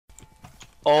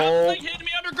Oh. Something hit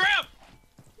me underground.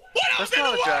 What else That's in the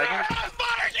not a water? dragon.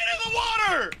 Fire, get in the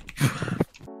water!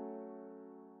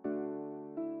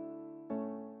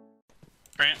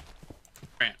 Grant.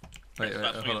 Wait,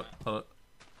 hold up.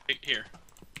 Here.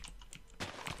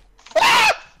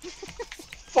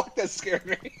 Fuck, that scared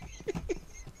me.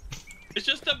 It's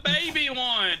just a baby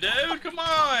one, dude. Come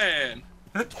on.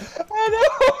 I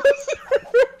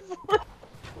know.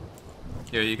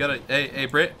 Yo, you gotta. Hey,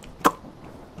 Britt.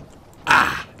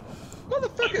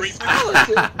 Motherfucker, Reapers?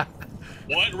 skeleton.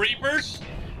 What, Reapers?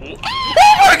 Oh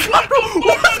my god!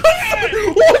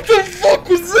 What the fuck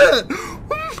was that?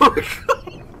 Oh my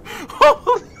god!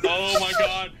 Oh my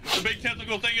god. The big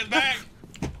tentacle thing is back.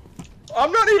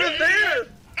 I'm not even there.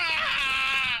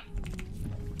 Ah!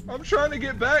 I'm trying to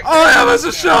get back. Oh, yeah, that's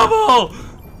a shovel!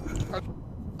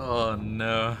 Oh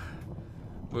no.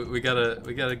 We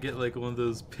gotta get like one of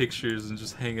those pictures and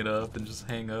just hang it up and just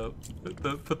hang up.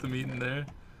 Put the meat in there.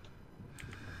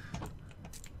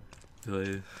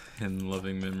 Really in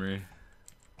loving memory.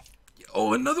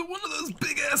 Oh, another one of those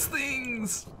big ass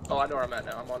things! Oh, I know where I'm at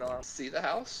now. I'm on our. See the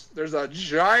house? There's a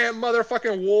giant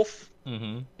motherfucking wolf.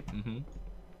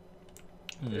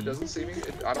 It doesn't see me.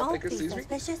 I don't think it sees me.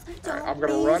 Alright, I'm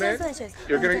gonna run in.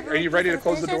 Are you ready to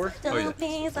close the door? Oh yeah.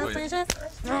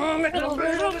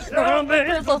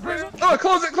 Oh,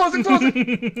 close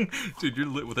it! Dude, you're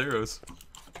lit with arrows.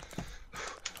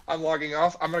 I'm logging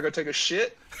off. I'm gonna go take a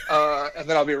shit, and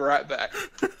then I'll be right back.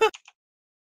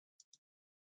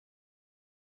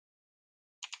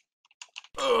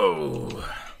 Oh.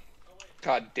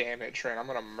 God damn it, Trent. I'm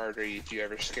gonna murder you if you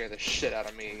ever scare the shit out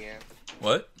of me again.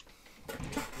 What?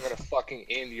 I'm gonna fucking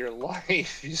end your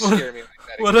life if you scare me like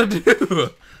that again. What'd I do?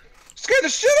 Scare the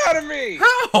shit out of me!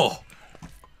 How?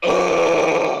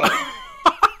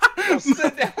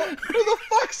 Sit down. Who the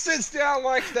fuck sits down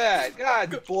like that?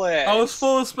 God bless. I was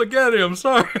full of spaghetti, I'm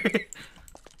sorry.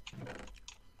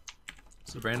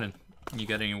 So Brandon, you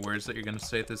got any words that you're gonna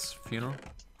say at this funeral?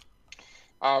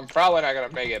 I'm probably not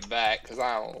gonna make it back because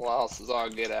I don't lost as all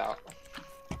get out.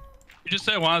 You just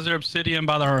said, why is there obsidian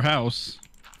by our house?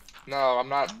 No, I'm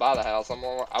not by the house.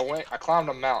 I climbed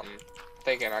a mountain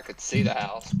thinking I could see the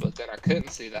house, but then I couldn't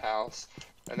see the house.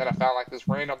 And then I found like this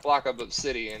random block of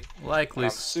obsidian. Likely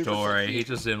story. He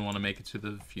just didn't want to make it to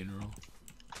the funeral.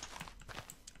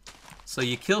 So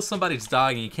you kill somebody's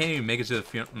dog and you can't even make it to the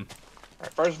funeral.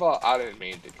 Right, first of all, I didn't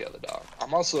mean to kill the dog.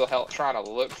 I'm also trying to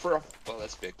look for a... Well,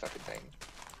 that's a big fucking thing.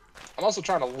 I'm also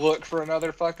trying to look for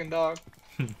another fucking dog.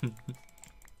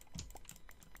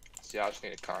 See, I just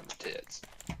need to calm the tits.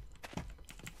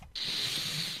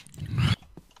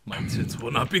 My tits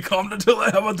will not be calmed until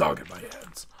I have a dog in my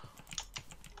hands.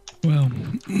 Well,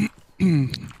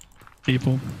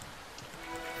 people,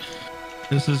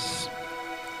 this is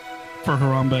for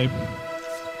Harambe.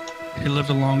 He lived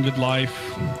a long, good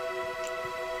life.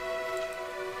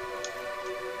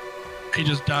 He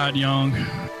just died young.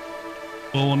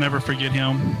 Well, we'll never forget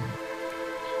him.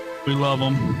 We love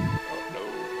him.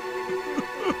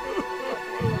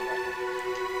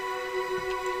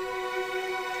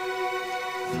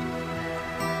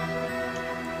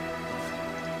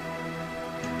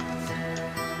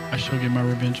 I shall get my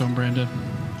revenge on Brandon.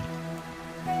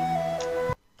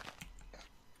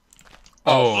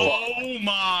 Oh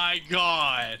my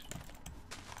god!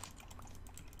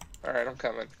 Alright, I'm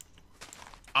coming.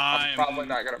 I'm probably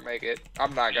not gonna make it.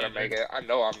 I'm not gonna make it. I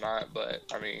know I'm not, but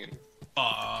I mean...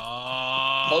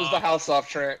 Close the house off,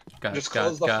 Trent. Just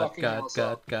close the fucking house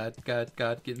off. God,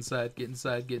 get inside, get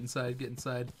inside, get inside, get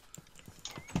inside.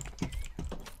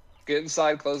 Get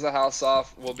inside, close the house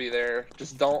off, we'll be there.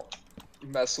 Just don't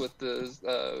mess with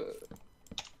the,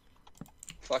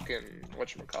 fucking,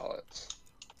 whatchamacallit.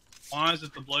 Why is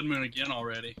it the blood moon again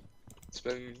already? It's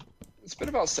been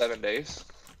about 7 days.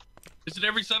 Is it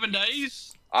every 7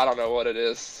 days? I don't know what it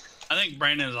is. I think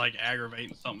Brandon's like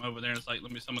aggravating something over there and it's like,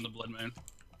 let me summon the blood moon.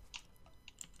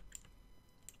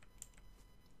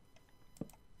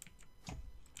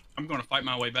 I'm gonna fight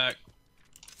my way back.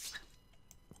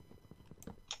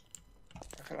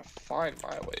 I gotta find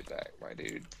my way back, my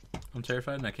dude. I'm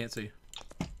terrified and I can't see.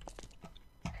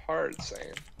 Hard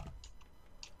saying.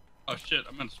 Oh shit,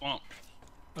 I'm in the swamp.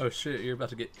 Oh shit, you're about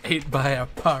to get ate by a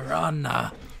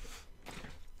piranha.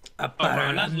 A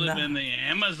piranhas live in the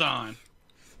Amazon.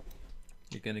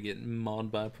 You're gonna get mauled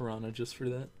by a piranha just for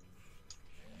that.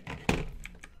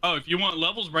 Oh, if you want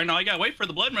levels, Brandon, all you gotta wait for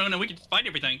the blood moon and we can just fight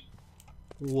everything.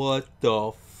 What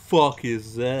the fuck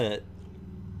is that?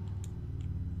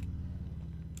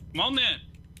 Come on then.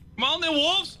 Come on then,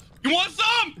 wolves! You want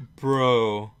some?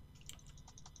 Bro.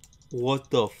 What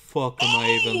the fuck am I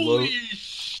even loading?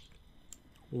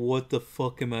 What the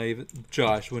fuck am I even...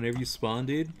 Josh, whenever you spawn,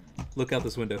 dude, look out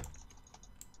this window.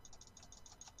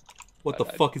 What the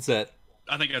fuck is that?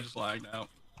 I think I just lagged out.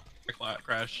 I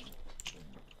crashed.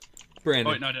 Brandon. Oh,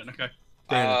 wait, no, I didn't. Okay.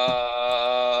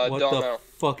 Brandon. What don't the know.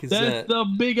 fuck is That's that? the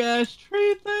big ass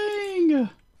tree thing.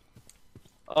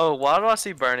 Oh, why do I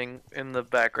see burning in the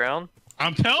background?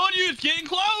 I'm telling you, it's getting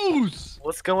close.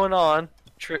 What's going on,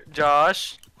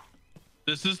 Josh?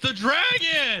 This is the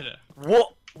dragon.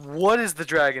 What? What is the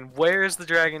dragon? Where is the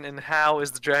dragon? And how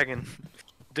is the dragon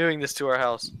doing this to our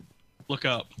house? Look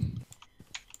up.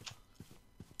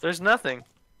 There's nothing.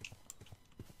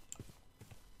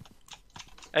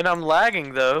 And I'm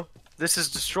lagging though. This is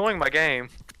destroying my game.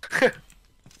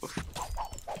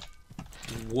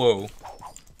 Whoa.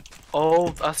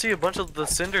 Oh, I see a bunch of the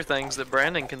cinder things that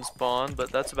Brandon can spawn,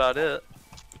 but that's about it.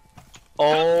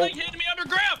 Oh, That thing hitting me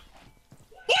underground.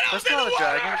 What else That's in the not a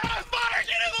water? dragon. Fire,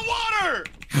 get in the water.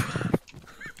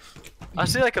 I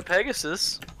see like a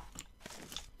Pegasus.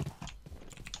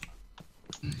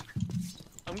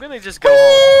 I'm gonna just go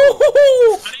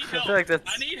home. I need help. feel like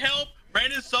that's- I need help.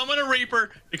 Brandon, summon a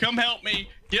Reaper to come help me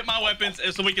get my weapons,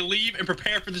 and so we can leave and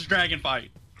prepare for this dragon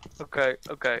fight. Okay,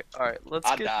 alright, let's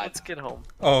I get died. let's get home.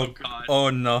 Oh, God. oh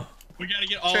no. We gotta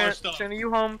get all our stuff. Tran, are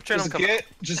you home? Tran, I'm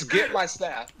Just coming. get my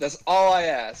staff. That's all I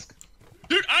ask.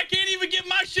 Dude, I can't even get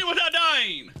my shit without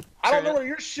dying. I don't know where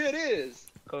your shit is.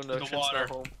 Oh no, The Tran's water. not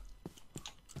home.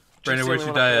 Brandon, Tran's where'd the you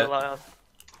only one I die can at? rely on.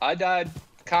 I died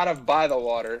kind of by the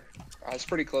water. I was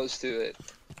pretty close to it.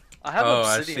 I have Oh,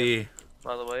 I obsidian, see.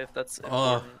 by the way, if that's Oh.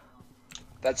 important.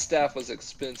 That staff was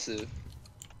expensive.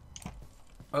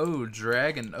 Oh,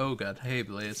 dragon. Oh god. Hey,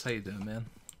 Blaze. How you doing, man?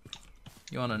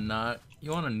 You wanna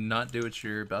not do what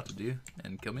you're about to do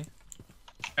and kill me?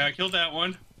 Okay, I killed that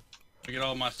one. I get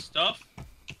all my stuff.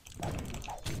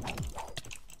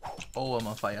 Oh, I'm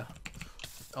on fire.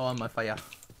 Oh, I'm on fire.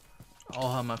 Oh,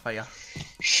 I'm on fire.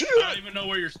 Shit! I don't even know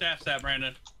where your staff's at,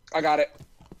 Brandon. I got it.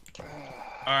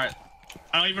 Alright.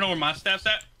 I don't even know where my staff's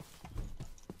at.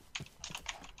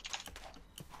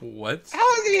 What?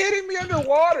 How is he hitting me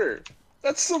underwater?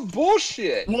 That's some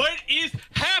bullshit. What is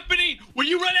happening? When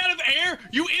you run out of air,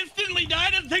 you instantly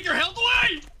die and take your health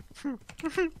away!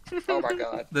 Oh my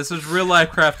god. This is real life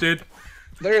craft, dude.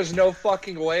 There is no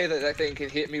fucking way that that thing can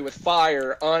hit me with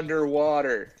fire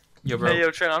underwater. Yo, bro. Hey, yo,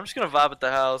 Tran, I'm just gonna vibe at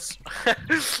the house.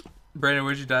 Brandon,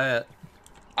 where'd you die at?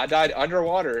 I died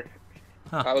underwater.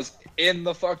 Huh. I was in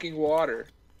the fucking water.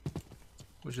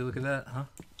 Would you look at that, huh?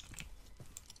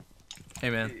 Hey,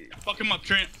 man. Fuck him up,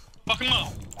 Trent. Fuck him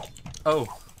up. Oh.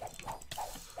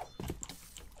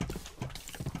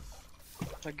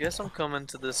 I guess I'm coming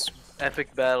to this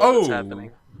epic battle that's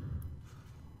happening.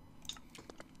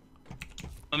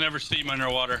 I'll never see him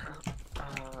underwater.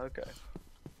 Okay.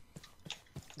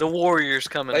 The warrior's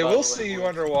coming. They by will the see way, you boys.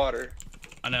 underwater.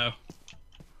 I know.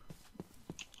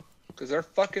 Because they're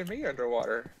fucking me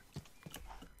underwater.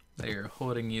 They are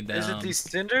holding you down. Is it these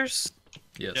cinders?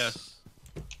 Yes. Yes.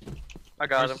 I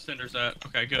got Where's him. the cinders at?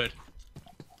 Okay, good.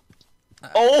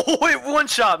 Oh, it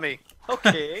one-shot me.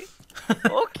 Okay.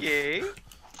 Okay.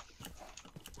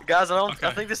 Guys, I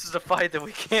Okay. think this is a fight that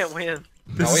we can't win.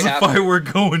 This No, we is a have fight to. we're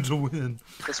going to win.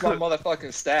 That's my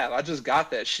motherfucking staff. I just got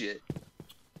that shit.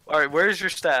 All right, where's your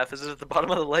staff? Is it at the bottom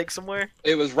of the lake somewhere?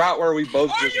 It was right where we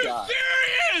both Are just you died.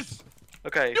 serious?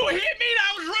 Okay. You hit me and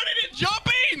I was running and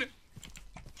jumping!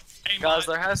 Hey, Guys,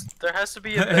 Mott, there has to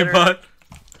be a Hey, better. bud.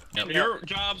 your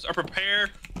jobs are prepare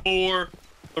for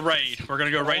the raid. We're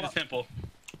gonna go raid the temple.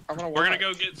 I'm gonna watch. We're gonna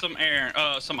go get some iron.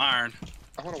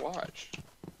 I wanna watch.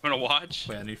 I'm gonna watch.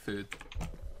 Wait, I need food.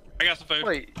 I got some food.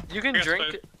 Wait, you can I got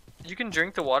drink. food. You can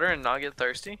drink the water and not get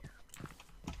thirsty.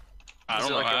 I Is don't it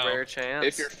know like how. a rare chance?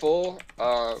 If you're full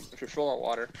on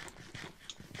water.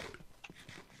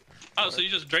 Oh, so you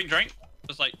just drink?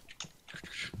 Just like.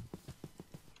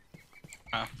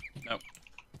 Oh, nope.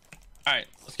 Alright,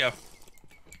 let's go.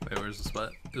 Wait, where's the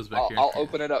spot? It was back I'll, here. I'll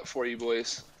open it up for you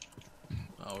boys.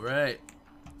 Alright.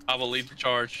 I will lead the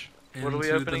charge. What are we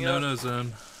Into opening the up? no-no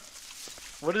zone.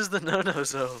 What is the no-no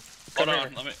zone? Hold Come on,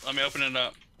 here. let me open it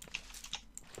up.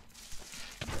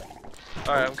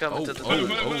 All right, I'm coming to the.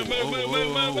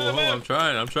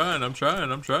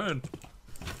 I'm trying.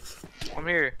 I'm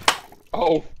here.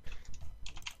 Oh.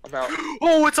 I'm out.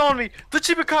 Oh, it's on me! The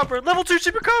Chupacabra! Level 2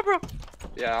 Chupacabra!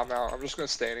 Yeah, I'm out. I'm just gonna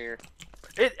stand here.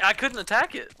 I couldn't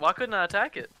attack it. Why couldn't I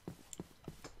attack it?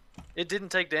 It didn't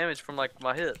take damage from like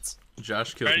my hits.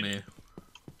 Josh killed Ready? me.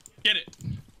 Get it.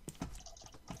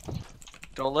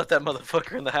 Don't let that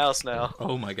motherfucker in the house now.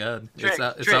 Oh my god. Drink, It's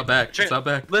out drink, back. It's drink. out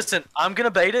back. Listen, I'm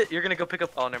gonna bait it. You're gonna go pick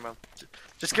up. Oh, never mind.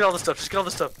 Just get all the stuff. Just get all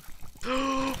the stuff.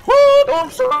 Woo! Oh,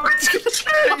 I'm sorry.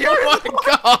 Oh my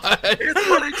god! It's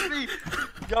 1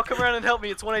 HP. Y'all come around and help me.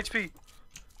 It's 1 HP.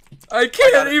 I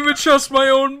can't even trust my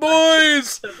own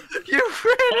boys! You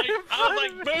ran in I was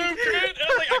like, boom, Trent. I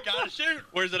was like, I gotta shoot.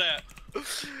 Where's it at?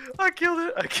 I killed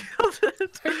it. I killed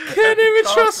it. I can't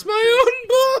even trust my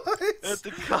own boys! At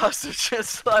the cost of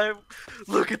just like,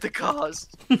 look at the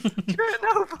cost. Trent,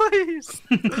 no, please.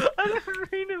 I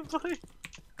didn't mean it, please.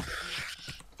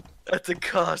 At the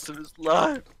cost of his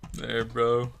life. There,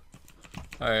 bro.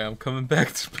 Alright, I'm coming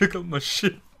back to pick up my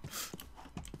shit.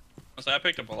 I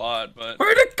picked up a lot, but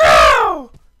Where'd it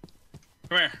go?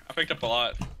 come here. I picked up a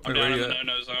lot. I'm Wait, down where in you the at?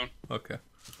 no-no zone. Okay.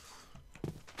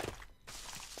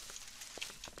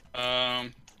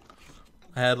 Um,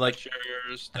 I had like that's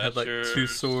yours. I had That's like yours. 2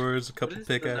 swords, a couple What is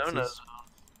the pickaxes. no-no zone?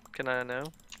 Can I know?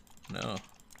 No.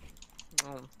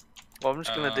 Oh. Well, I'm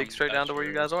just gonna dig straight down to where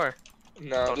you guys are.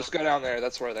 No, just go down there.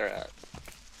 That's where they're at.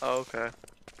 Oh, okay.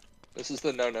 This is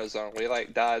the no-no zone. We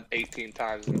like died 18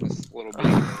 times in this little bit.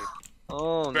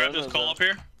 Oh, Grab no, this call up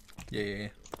here. Yeah.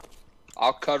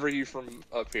 I'll cover you from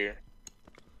up here.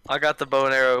 I got the bow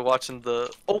and arrow watching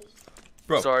the. Oh,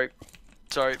 Bro. sorry.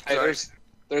 Hey,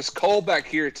 there's coal back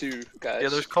here too, guys. Yeah,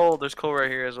 there's coal. There's coal right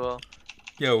here as well.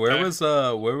 Yo, where Okay. was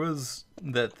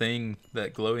that thing,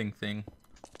 that glowing thing?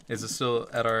 Is it still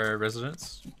at our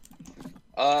residence?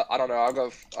 I don't know. I'll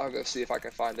go see if I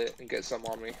can find it and get some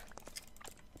on me.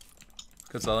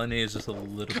 Cause all I need is just a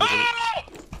little bit of...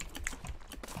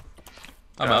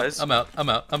 Oh! Guys. I'm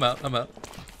out.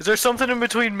 Is there something in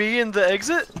between me and the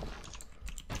exit?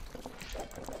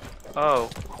 Oh.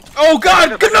 Oh god,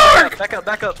 Gnark!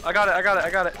 Back up. I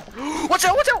got it. Watch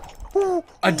out! Ooh.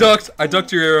 I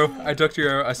ducked your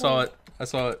arrow. I saw it.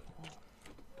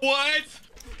 What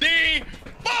the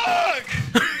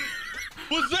fuck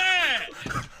was that?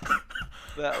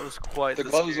 That was quite The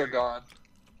glows are gone.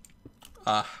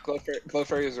 Ah. Glow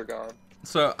fairies are gone.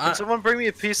 So Can someone bring me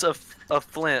a piece of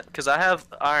flint? Because I have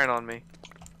iron on me.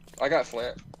 I got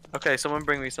flint. Okay, someone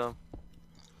bring me some.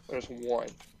 There's one.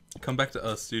 come back to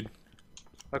us, dude.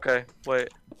 Okay, wait.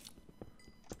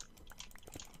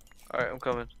 Alright, I'm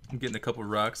coming. I'm getting a couple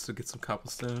rocks to get some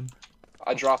cobblestone.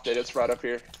 I dropped it. It's right up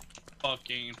here.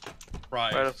 Fucking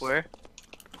Christ. Right up where?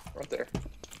 Right there.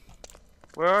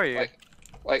 Where are you?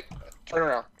 Like, turn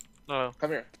around. Oh.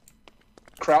 Come here.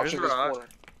 Crouch There's in this rock. corner.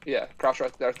 Yeah, crouch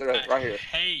right there, right here. I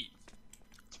hate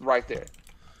It's right there.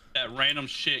 that random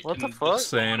shit. What the can fuck? just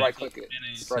Same. spawn Right at click the it.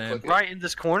 beginning. Right click it. Right in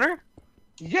this corner?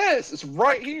 Yes, it's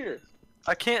right here.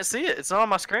 I can't see it. It's not on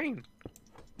my screen.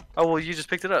 Oh, well, you just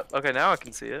picked it up. Okay, now I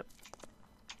can see it.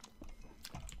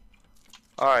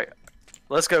 Alright.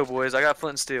 Let's go, boys. I got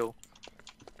flint and steel.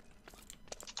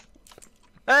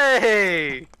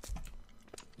 Hey!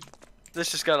 This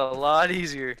just got a lot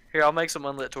easier. Here, I'll make some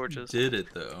unlit torches. Did it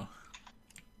though.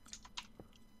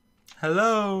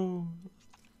 Hello.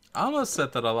 I almost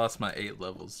said that I lost my 8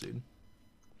 levels, dude.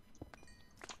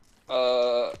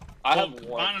 I have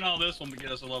one. Finding all this one to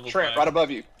get us a level Trent, 5. right above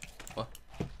you. What?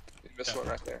 You missed one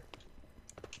right there.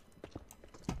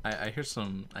 I hear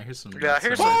some. Yeah, I hear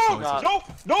some some- noises. No!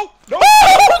 No! No!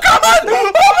 Oh god! Oh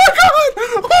my god!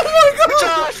 Oh my god!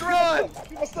 Josh, run!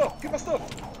 Get my stuff! Get my stuff!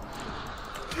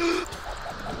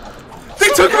 They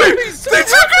took me! They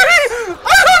took me!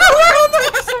 I don't know where I'm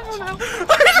at!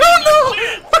 I don't know!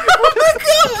 Oh my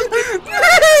god!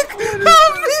 Nick!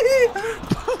 Help me!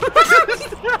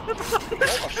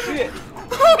 Oh shit!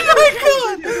 Oh my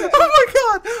god! Oh my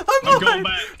god! I'm going alive!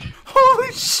 back.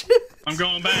 Holy shit! I'm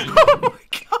going back. Oh my god!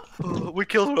 Oh, we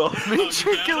killed it all. Me Oh, and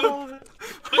Trent you killed got all of it.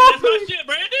 Wait, that's my shit,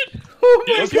 Brandon. Oh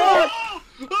my Let's god!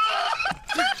 go! Oh my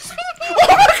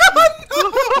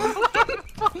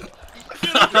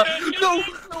god! No,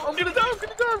 I'm gonna die.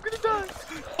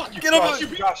 Get up!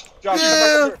 Josh, Yeah. come back up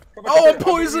here. Come back Oh, up I'm here.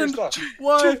 poisoned! I'll give you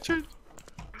Why? Trent, Trent.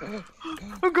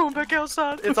 I'm going back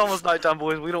outside. It's almost nighttime,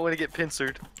 boys. We don't want to get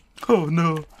pincered. Oh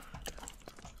no.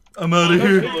 I'm out of I'm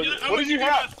here. gonna What give did you my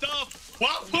have? stuff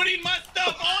while putting my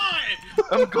stuff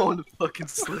on. I'm going to fucking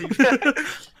sleep.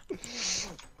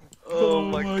 Oh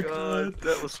my god,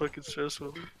 that was fucking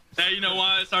stressful. Now you know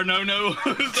why it's our no-no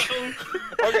zone.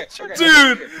 Okay,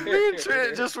 Dude! Me and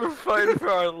Trent just were fighting for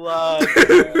our lives.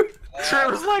 here.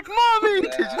 Trent was like, "Mommy!"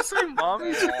 Did you say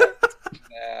 "Mommy"?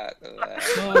 That.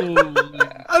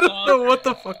 I don't know what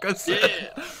the fuck I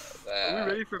said. Are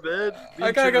we ready for bed? Me I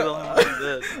and gotta Trent go. are on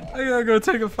bed. I gotta go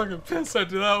take a fucking piss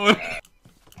after that one.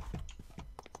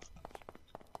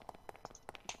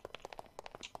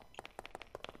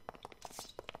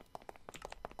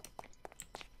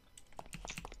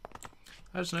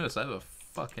 I just noticed I have a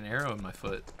fucking arrow in my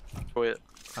foot. Quit.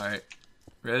 Alright.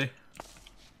 Ready?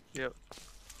 Yep.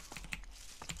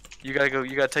 You gotta go.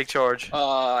 You gotta take charge.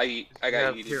 I gotta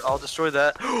Yeah, eat here, it. I'll destroy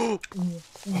that.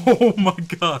 Oh my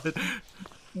god.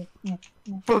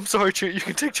 I'm sorry, Trent. You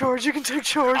can take charge. You can take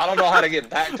charge. I don't know how to get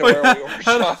back to Wait, where we were,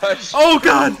 how Josh. Oh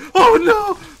god! Oh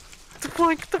no! The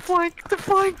flank. The flank. The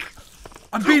flank.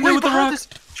 I'm beating it Wait, with the behind rock. us.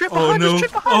 Trent Oh behind no! us.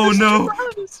 Trent behind Oh us. no! Trent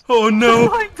behind us. Oh The no!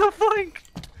 flank. The flank.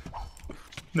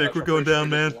 Nick, we're going down,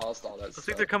 man. Lost all that I think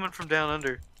stuff. they're coming from down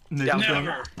under. Nick, Down. we're going-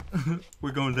 Never.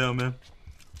 we're going down, man.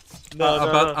 No,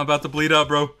 I'm about to bleed out,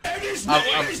 bro.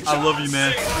 I love you,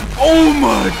 man. Oh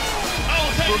my!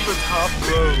 From the top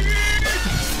row.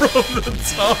 From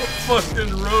the top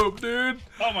fucking rope, dude.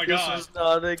 Oh my This god. is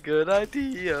not a good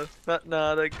idea.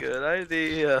 Not a good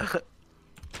idea.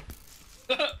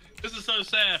 This is so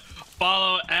sad.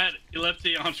 Follow at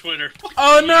Ellipti on Twitter.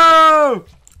 Oh no!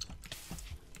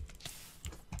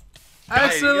 I Hey, you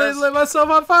accidentally guys- lit myself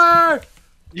on fire!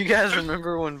 You guys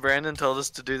remember when Brandon told us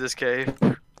to do this cave?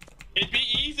 It'd be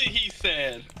easy, he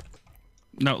said.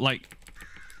 No, like,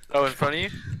 Oh, in front of you?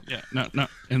 yeah, no.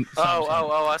 And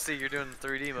Oh, I see. You're doing the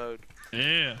 3D mode.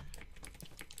 Yeah.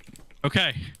 Okay.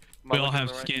 Am I We all looking have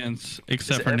right? skins Is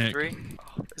except it for Nick. F3?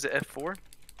 Oh, is it F4?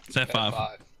 It's F5.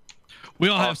 F5. We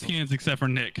all have Awesome. skins except for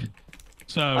Nick.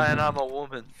 So And I'm a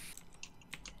woman.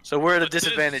 So we're at a But this-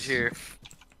 disadvantage here.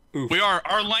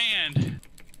 our land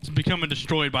is becoming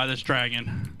destroyed by this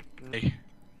dragon. Hey.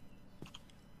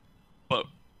 But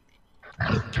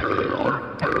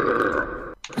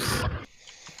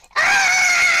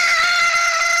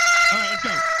Alright, let's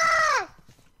go.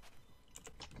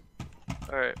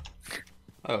 Alright.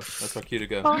 Oh, that's how cute to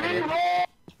go. I'm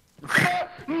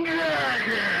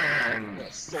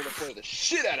gonna solar flare the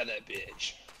shit out of that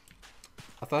bitch.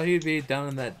 I thought he'd be down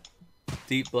in that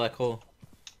deep black hole.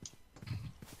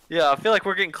 Yeah, I feel like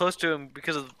we're getting close to him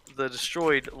because of the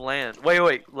destroyed land. Wait.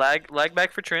 Lag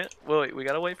back for Trent. Wait, we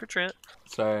gotta wait for Trent.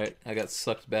 It's alright, I got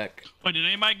sucked back. Wait, did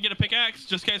anybody get a pickaxe?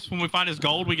 Just in case when we find his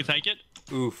gold, we can take it?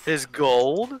 Oof. His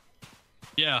gold?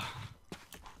 Yeah.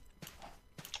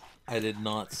 I did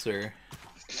not, sir.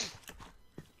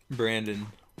 Brandon.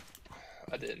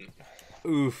 I didn't.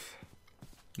 Oof.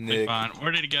 It's Nick. fine.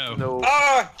 Where did he go? No.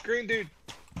 Ah, green dude.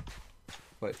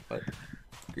 Wait, what?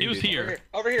 He was dude. here.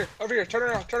 Over here. Turn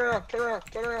around.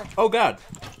 Oh god.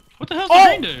 What the hell's Oh!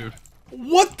 the green dude?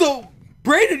 What the?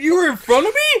 Brandon, you were in front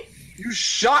of me? You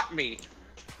shot me.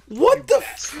 What the?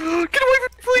 Get away from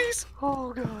me, please!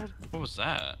 Oh god. What was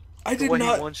that? I did way he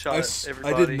not. one-shot I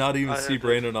everybody. did not even I see had to-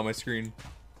 Brandon on my screen.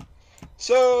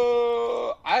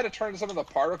 So I had to turn some of the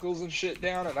particles and shit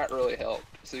down, and that really helped.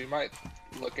 So you might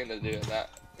look into doing that.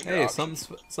 in your Hey, options.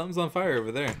 something's on fire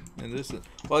over there. And this is,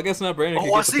 well, I guess not. Brandon Oh,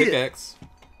 can I get the see it. pickaxe.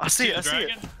 I see it. I The see it.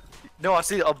 dragon? No, I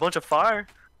see a bunch of fire,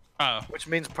 Oh. which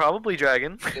means probably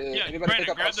dragon. Did Yeah, anybody Brandon, pick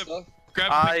up grab my the- stuff? Grab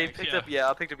the I pickaxe, picked yeah. up. Yeah,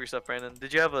 I picked up your stuff, Brandon.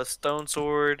 Did you have a stone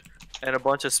sword and a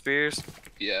bunch of spears?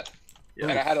 Yeah. Yeah.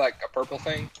 And I had like a purple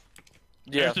thing.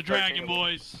 There's the 13 dragon, of them.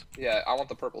 boys. Yeah, I want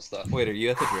the purple stuff. Wait, are you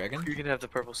at the dragon? You can have the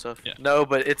purple stuff. Yeah. No,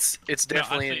 but it's No, I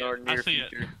definitely see in our it. I near see it.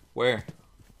 future. Where?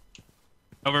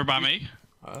 Over by me.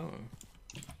 Oh.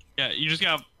 Yeah, you just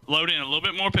gotta load in a little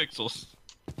bit more pixels.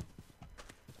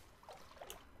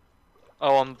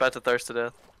 Oh, I'm about to thirst to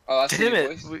death. Oh, I see Damn you,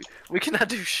 it! boys. We cannot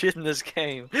do shit in this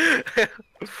game.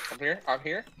 I'm here.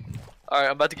 Alright,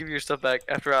 I'm about to give you your stuff back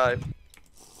after I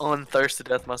unthirst to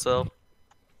death myself.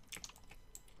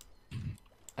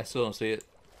 I still don't see it.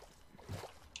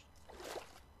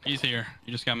 He's here.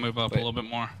 You just gotta move up Wait. a little bit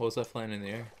more. What was that flying in the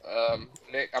air?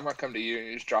 Nick, I'm gonna come to you and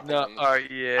you just drop it No, on the... alright,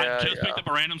 yeah. I just picked up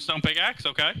a random stone pickaxe.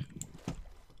 Okay.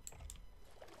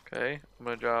 Okay, I'm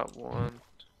gonna drop one.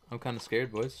 I'm kind of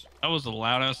scared, boys. That was a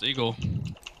loud ass eagle.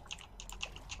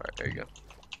 Alright, there you go.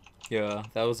 Yeah,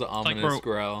 that was an ominous we're-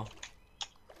 growl.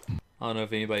 I don't know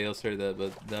if anybody else heard that,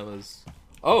 but that was...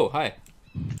 Oh, hi.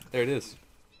 There it is.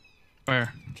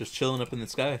 Where? Just chilling up in the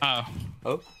sky. Oh,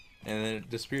 Oh, and then it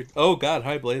disappeared. Oh god,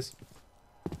 hi Blaze.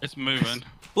 it's moving.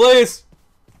 Blaze!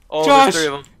 Oh, Josh! there's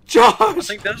 3 of them. I Josh!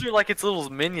 think those are like its little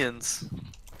minions.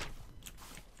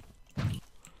 There's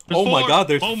Oh my 4. God,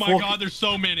 there's Oh my 4. god, there's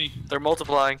so many. They're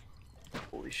multiplying.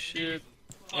 Holy shit.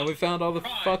 And we found all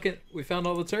the we found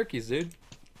all the turkeys, dude.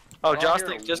 Oh, Oh, Josh you're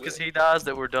thinks a just because wit. he dies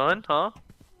that we're done, huh?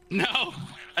 No,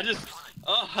 I just.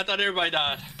 Oh, I thought everybody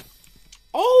died.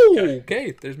 Oh,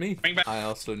 okay, there's me. Bring back- I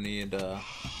also need,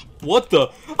 what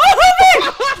the?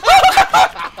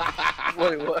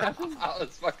 Wait, what happened? That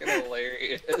was fucking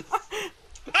hilarious.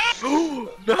 No,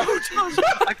 Josh!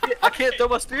 I can't throw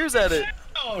my spears at it.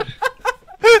 Oh,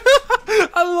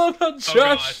 I love how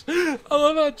Josh- I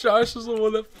love how Josh is the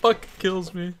one that fucking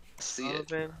kills me. See Oh,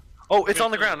 it. man. Oh, it's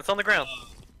on the ground. It's on the ground.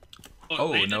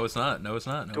 Oh, no, it's not. No, it's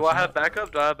not. No, Do it's I have not.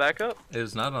 backup? Do I have backup? It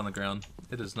is not on the ground.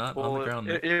 It is not on the ground.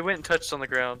 It went and touched on the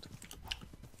ground.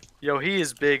 Yo, he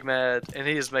is big mad, and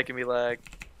he is making me lag.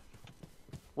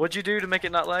 What'd you do to make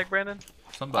it not lag, Brandon?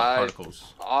 Something about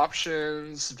particles.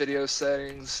 Options, video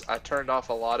settings. I turned off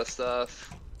a lot of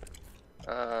stuff.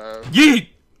 Yeet!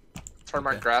 Turned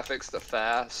my graphics to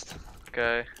fast.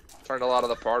 Okay. Turned a lot of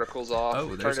the particles off. Oh,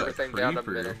 Turned there's a everything down to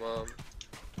creeper. minimum.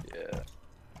 Yeah.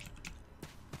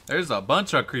 There's a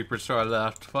bunch of creepers to our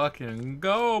left. Fucking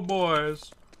go,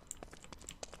 boys.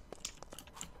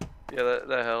 Yeah,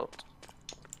 that helped.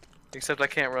 Except I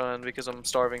can't run because I'm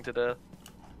starving to death.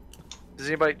 Does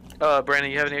anybody,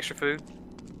 Brandon, you have any extra food?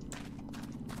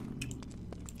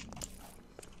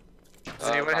 Does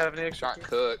anybody have any extra Not food?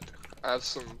 cooked. I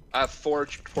have 4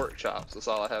 pork chops. That's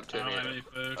all I have I to don't have me. any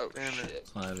food. Oh Damn it. shit.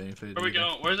 I don't have any food Where we either.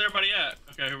 going? Where's everybody at?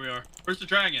 Okay, here we are. Where's the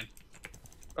dragon?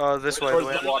 This way. Towards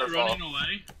Wait. the waterfall. Running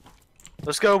away?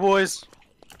 Let's go, boys.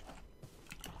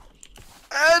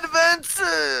 Advance!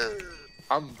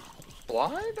 I'm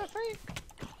blind, I think.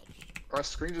 My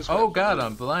screen just. Oh went god, blue.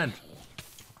 I'm blind.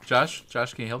 Josh, can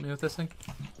you help me with this thing?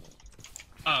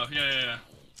 Oh, yeah.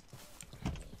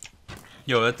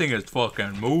 Yo, that thing is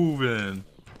fucking moving.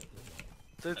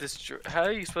 Dude, how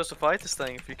are you supposed to fight this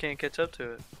thing if you can't catch up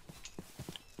to it?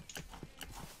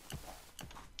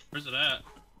 Where's it at?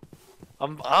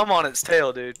 I'm on its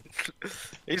tail, dude.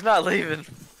 He's not leaving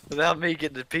without me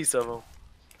getting a piece of him.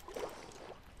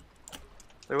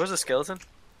 There was a skeleton.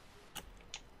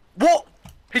 Whoa!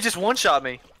 He just one-shot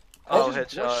me. Oh,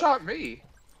 headshot. What shot me?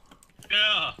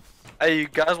 Yeah. Hey, you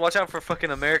guys, watch out for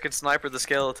fucking American Sniper the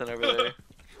skeleton over there.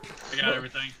 I got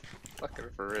everything. Fucking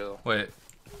for real. Wait.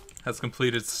 Has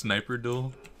completed sniper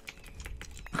duel.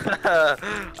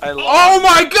 I love Oh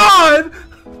my god!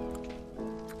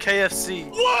 KFC.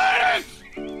 What?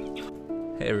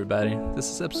 Hey everybody, this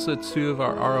is episode 2 of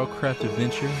our RLCRAFT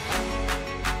adventure,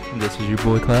 and this is your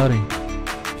boy Cloudy.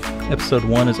 Episode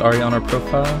 1 is already on our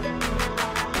profile.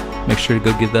 Make sure to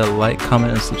go give that a like,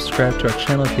 comment, and subscribe to our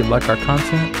channel if you like our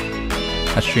content.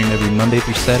 I stream every Monday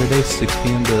through Saturday, 6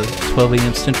 p.m. to 12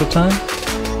 a.m. Central Time.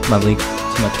 My link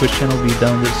to my Twitch channel will be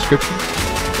down in the description,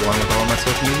 along with all my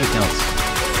social media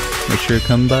accounts. Make sure to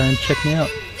come by and check me out.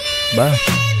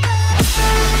 Bye.